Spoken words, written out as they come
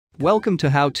Welcome to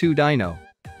How to Dyno.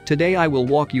 Today I will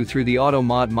walk you through the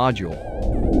Automod module.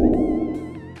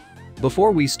 Before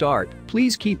we start,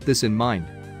 please keep this in mind.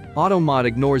 Automod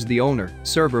ignores the owner,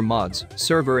 server mods,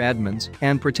 server admins,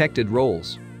 and protected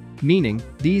roles. Meaning,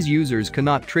 these users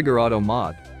cannot trigger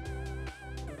Automod.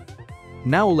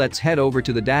 Now let's head over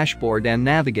to the dashboard and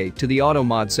navigate to the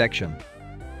Automod section.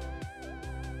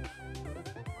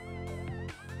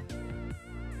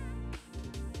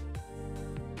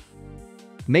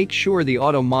 Make sure the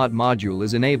Automod module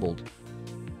is enabled.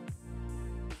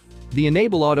 The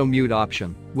Enable Auto Mute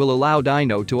option will allow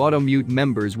Dyno to auto-mute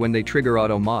members when they trigger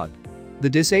Automod. The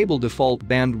Disable Default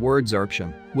Banned Words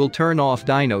option will turn off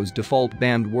Dyno's default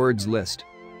banned words list.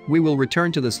 We will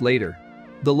return to this later.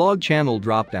 The Log Channel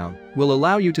dropdown will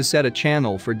allow you to set a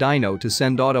channel for Dyno to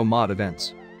send Automod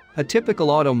events. A typical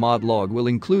Automod log will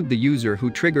include the user who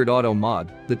triggered Automod,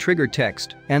 the trigger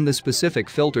text, and the specific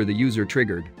filter the user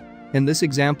triggered. In this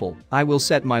example, I will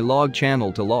set my log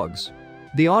channel to logs.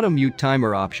 The Auto Mute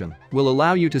Timer option will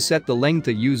allow you to set the length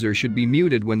a user should be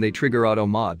muted when they trigger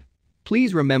Automod.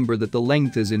 Please remember that the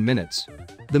length is in minutes.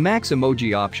 The Max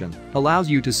Emoji option allows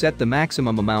you to set the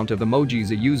maximum amount of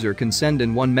emojis a user can send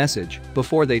in one message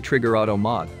before they trigger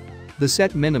Automod. The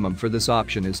set minimum for this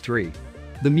option is 3.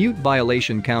 The Mute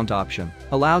Violation Count option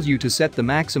allows you to set the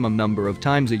maximum number of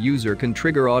times a user can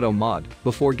trigger Automod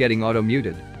before getting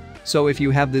auto-muted. So if you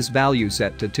have this value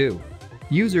set to 2,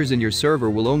 users in your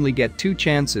server will only get 2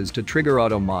 chances to trigger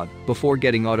Automod before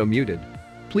getting auto-muted.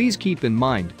 Please keep in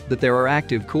mind that there are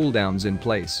active cooldowns in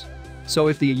place. So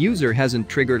if the user hasn't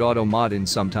triggered Automod in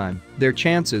some time, their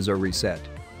chances are reset.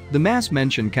 The Mass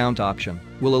Mention Count option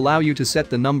will allow you to set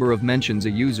the number of mentions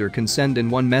a user can send in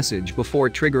one message before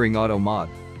triggering Automod.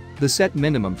 The set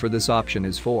minimum for this option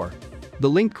is 4. The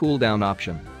Link Cooldown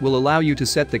option will allow you to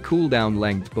set the cooldown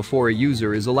length before a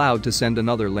user is allowed to send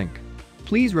another link.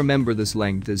 Please remember this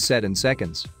length is set in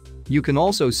seconds. You can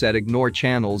also set Ignore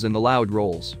Channels and Allowed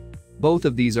Roles. Both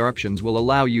of these options will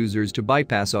allow users to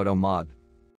bypass Automod.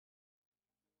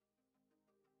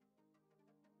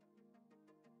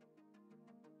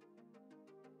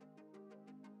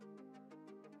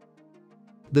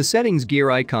 The settings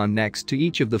gear icon next to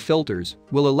each of the filters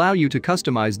will allow you to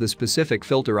customize the specific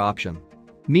filter option.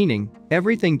 Meaning,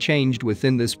 everything changed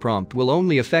within this prompt will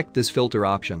only affect this filter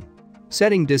option.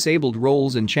 Setting disabled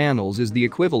roles and channels is the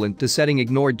equivalent to setting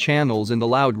ignored channels and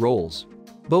allowed roles.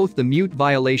 Both the mute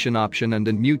violation option and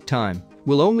mute time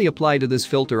will only apply to this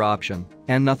filter option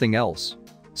and nothing else.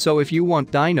 So if you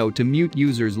want Dyno to mute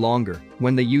users longer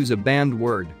when they use a banned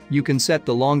word, you can set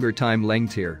the longer time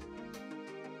length here.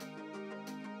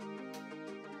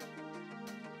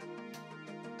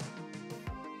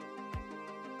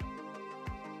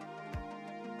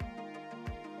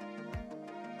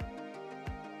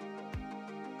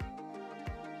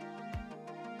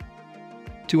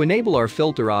 To enable our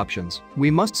filter options, we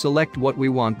must select what we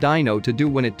want Dyno to do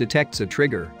when it detects a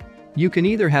trigger. You can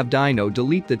either have Dyno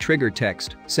delete the trigger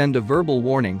text, send a verbal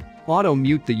warning,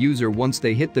 auto-mute the user once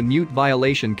they hit the mute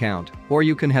violation count, or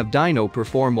you can have Dyno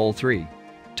perform all 3.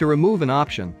 To remove an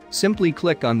option, simply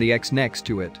click on the X next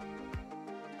to it.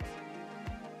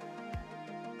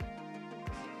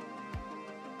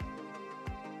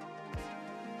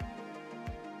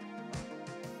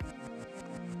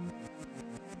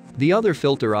 The other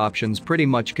filter options pretty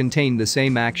much contain the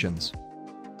same actions.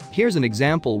 Here's an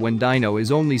example when Dyno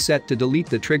is only set to delete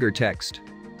the trigger text.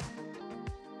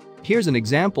 Here's an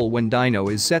example when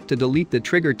Dyno is set to delete the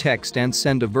trigger text and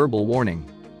send a verbal warning.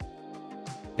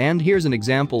 And here's an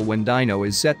example when Dyno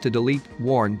is set to delete,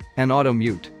 warn, and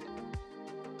auto-mute.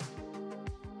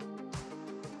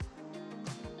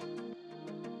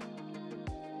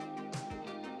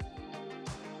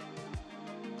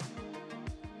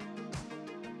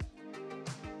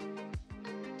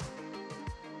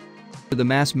 The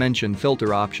Mass Mention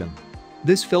Filter option.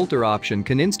 This filter option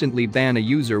can instantly ban a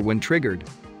user when triggered.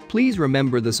 Please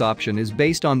remember this option is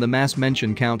based on the Mass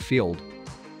Mention Count field.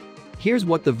 Here's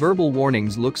what the verbal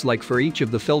warnings looks like for each of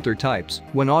the filter types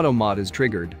when Automod is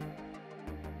triggered.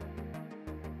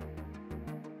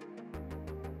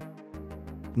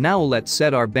 Now let's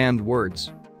set our banned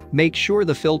words. Make sure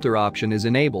the filter option is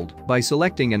enabled by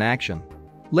selecting an action.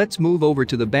 Let's move over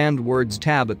to the Banned Words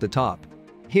tab at the top.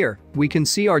 Here, we can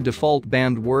see our default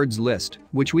banned words list,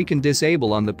 which we can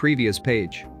disable on the previous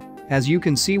page. As you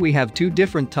can see, we have 2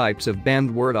 different types of banned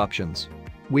word options.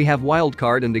 We have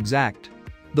wildcard and exact.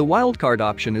 The wildcard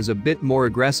option is a bit more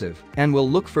aggressive and will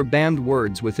look for banned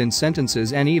words within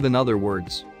sentences and even other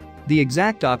words. The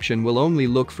exact option will only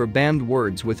look for banned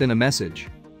words within a message.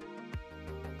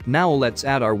 Now let's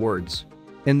add our words.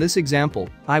 In this example,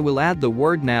 I will add the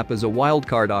word nap as a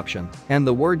wildcard option and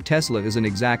the word Tesla as an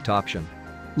exact option.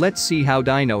 Let's see how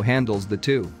Dyno handles the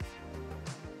two.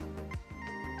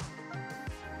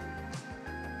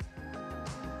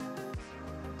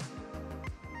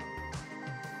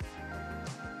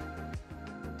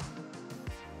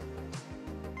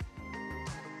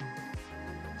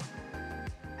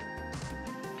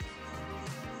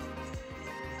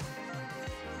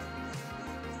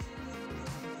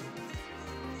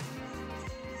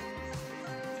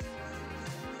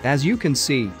 As you can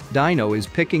see, Dyno is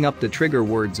picking up the trigger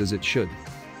words as it should.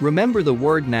 Remember, the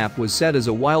word nap was set as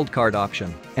a wildcard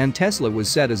option and Tesla was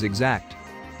set as exact.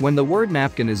 When the word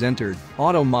napkin is entered,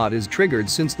 Automod is triggered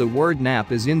since the word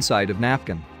nap is inside of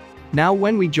napkin. Now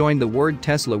when we join the word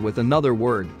Tesla with another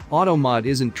word, Automod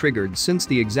isn't triggered since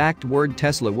the exact word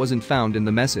Tesla wasn't found in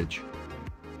the message.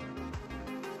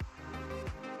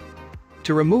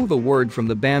 To remove a word from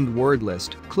the banned word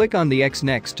list, click on the X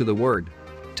next to the word.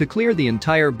 To clear the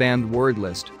entire banned word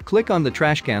list, click on the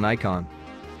trashcan icon.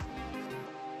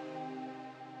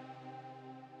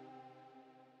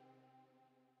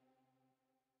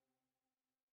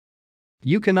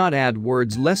 You cannot add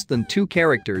words less than 2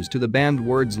 characters to the banned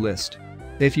words list.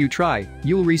 If you try,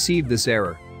 you'll receive this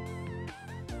error.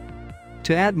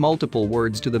 To add multiple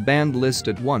words to the banned list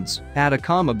at once, add a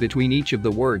comma between each of the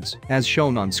words, as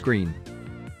shown on screen.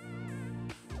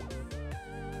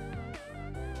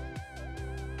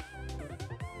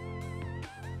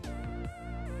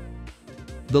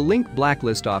 The link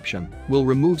blacklist option will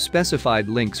remove specified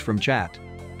links from chat.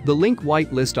 The link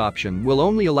whitelist option will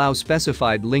only allow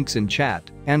specified links in chat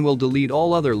and will delete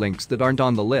all other links that aren't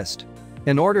on the list.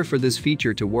 In order for this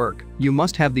feature to work, you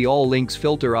must have the all links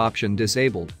filter option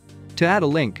disabled. To add a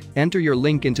link, enter your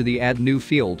link into the add new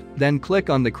field, then click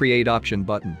on the create option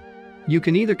button. You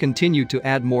can either continue to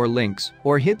add more links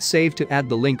or hit save to add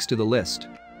the links to the list.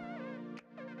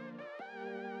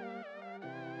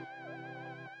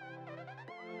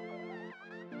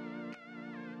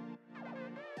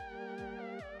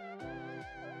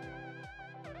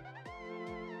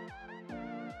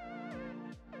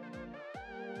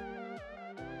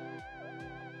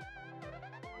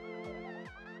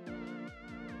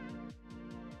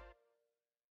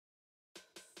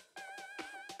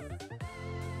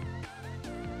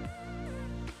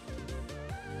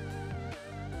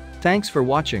 Thanks for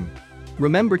watching.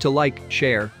 Remember to like,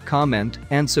 share, comment,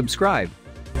 and subscribe.